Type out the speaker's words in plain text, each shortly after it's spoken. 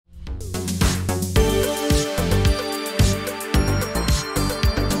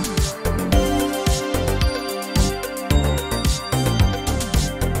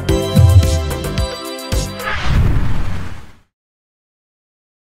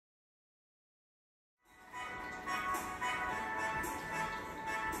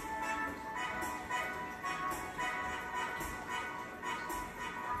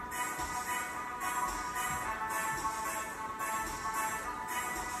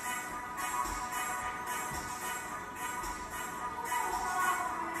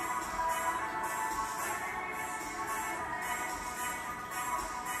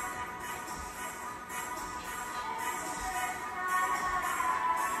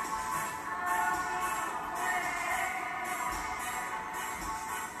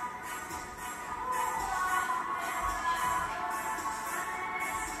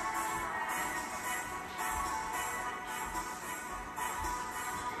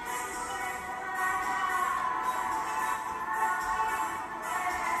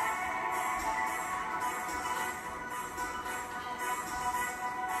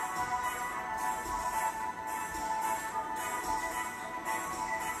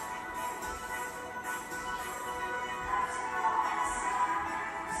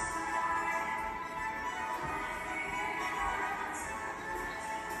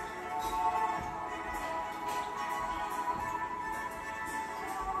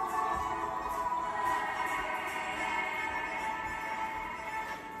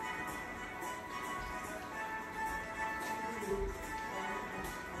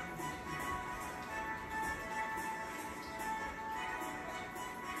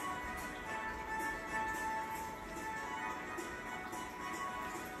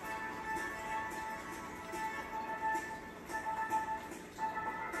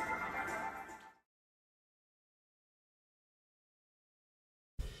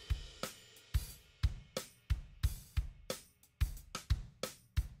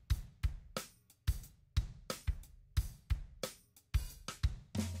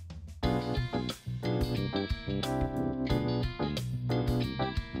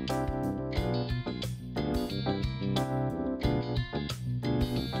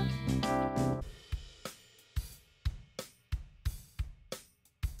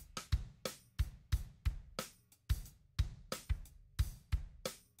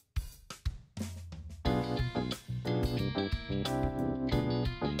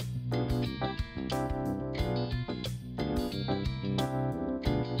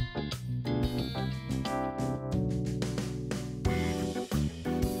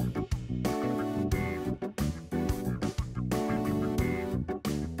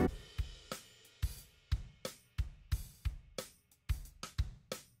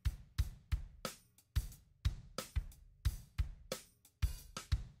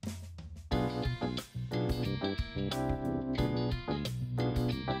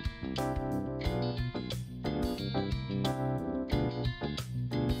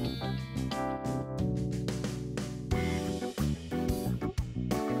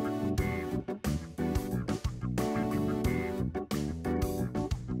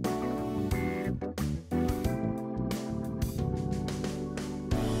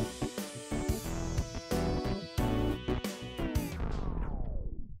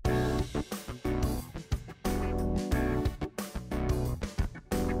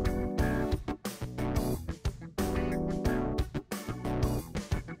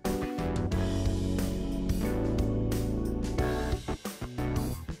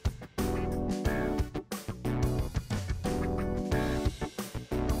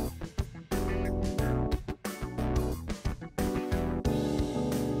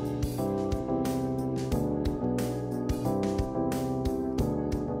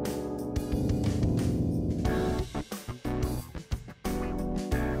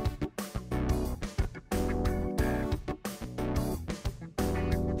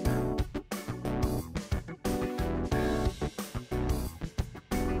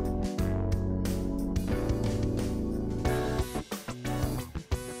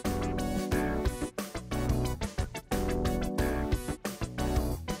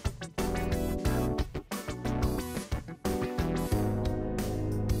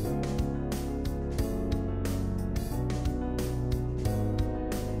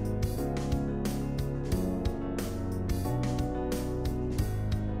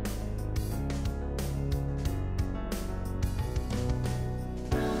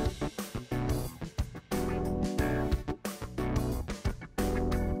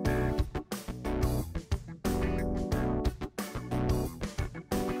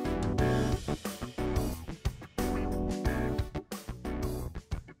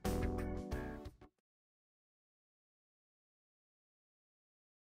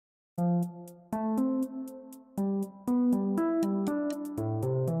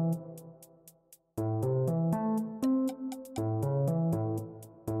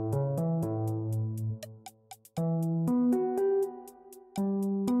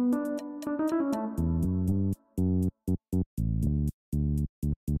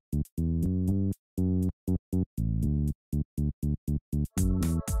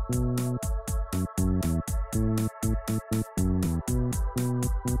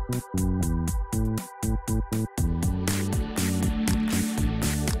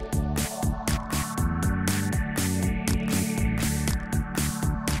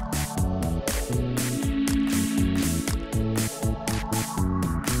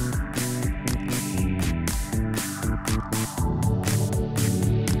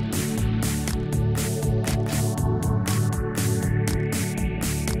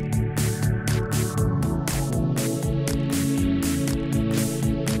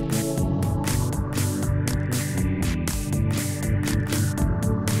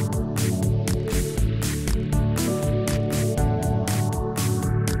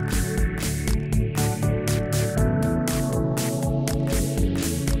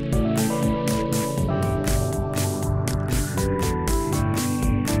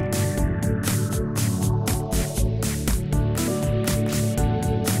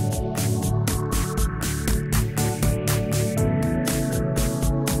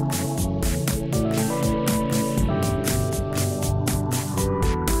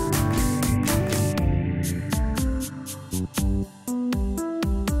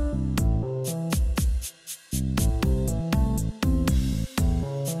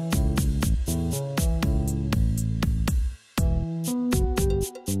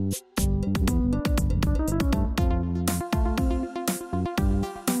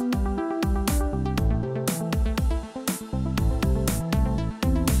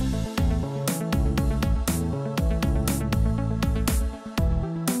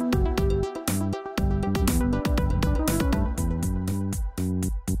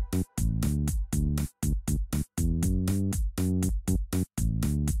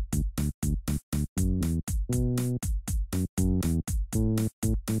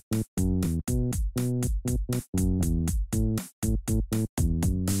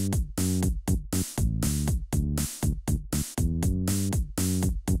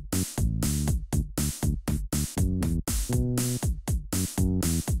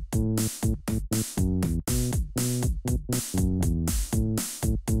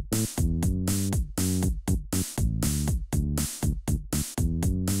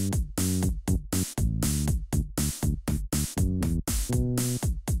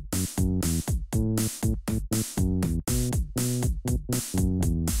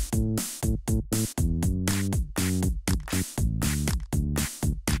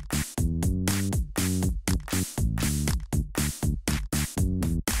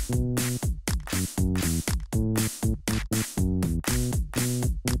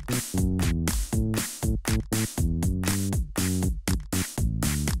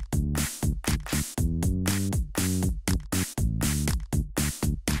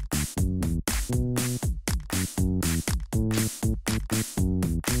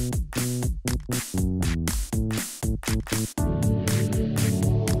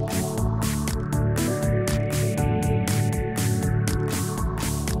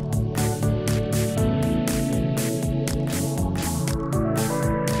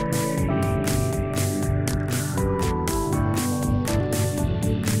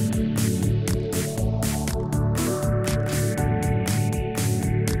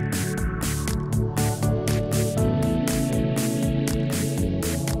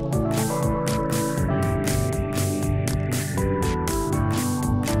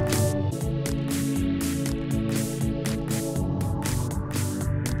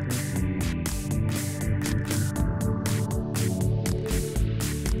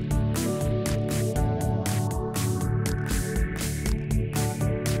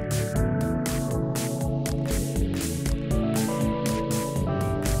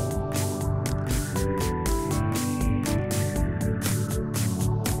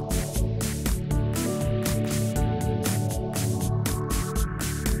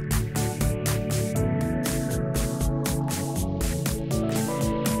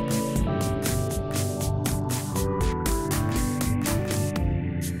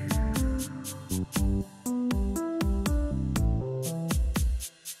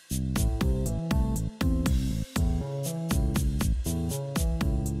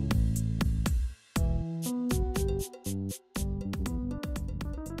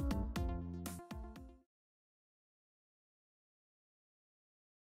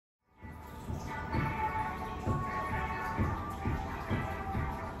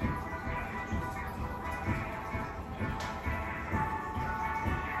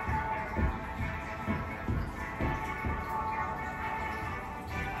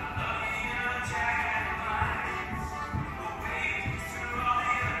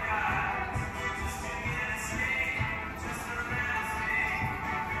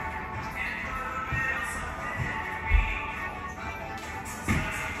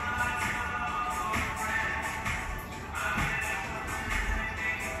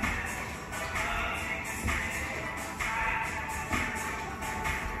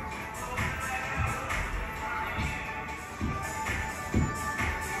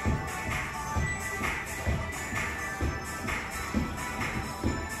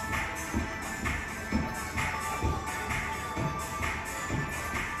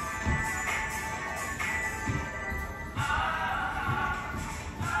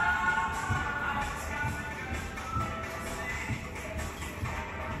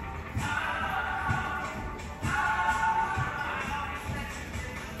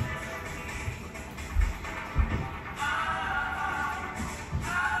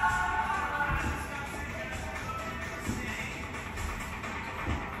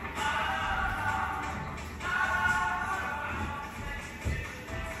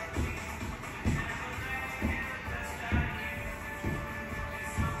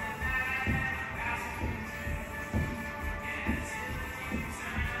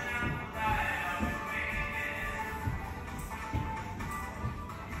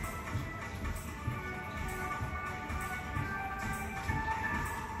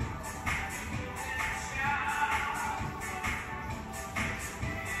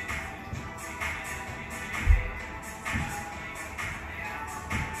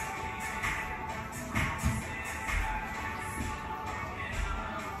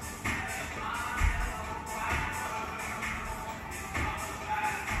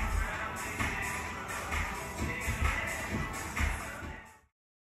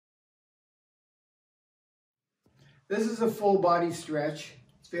This is a full body stretch.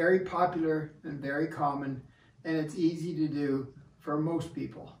 It's very popular and very common, and it's easy to do for most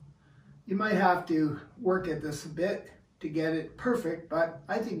people. You might have to work at this a bit to get it perfect, but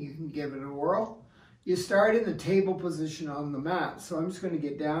I think you can give it a whirl. You start in the table position on the mat, so I'm just going to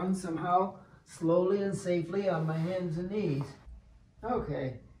get down somehow, slowly and safely on my hands and knees.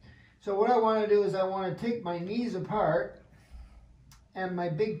 Okay, so what I want to do is I want to take my knees apart and my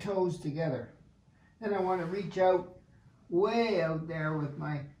big toes together. Then I want to reach out way out there with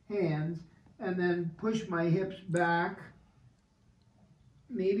my hands and then push my hips back.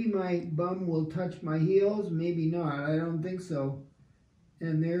 Maybe my bum will touch my heels, maybe not, I don't think so.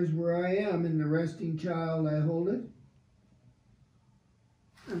 And there's where I am in the resting child. I hold it.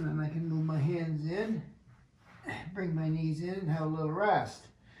 And then I can move my hands in, bring my knees in and have a little rest.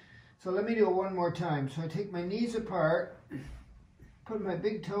 So let me do it one more time. So I take my knees apart, put my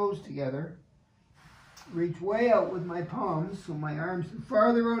big toes together, reach way out with my palms, so my arms, the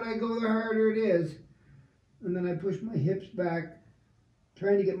farther out I go, the harder it is. And then I push my hips back,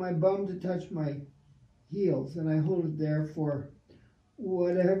 trying to get my bum to touch my heels, and I hold it there for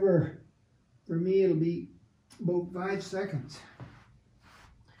whatever. For me, it'll be about 5 seconds.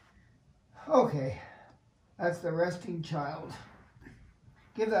 Okay, that's the resting child.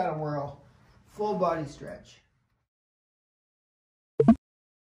 Give that a whirl. Full body stretch.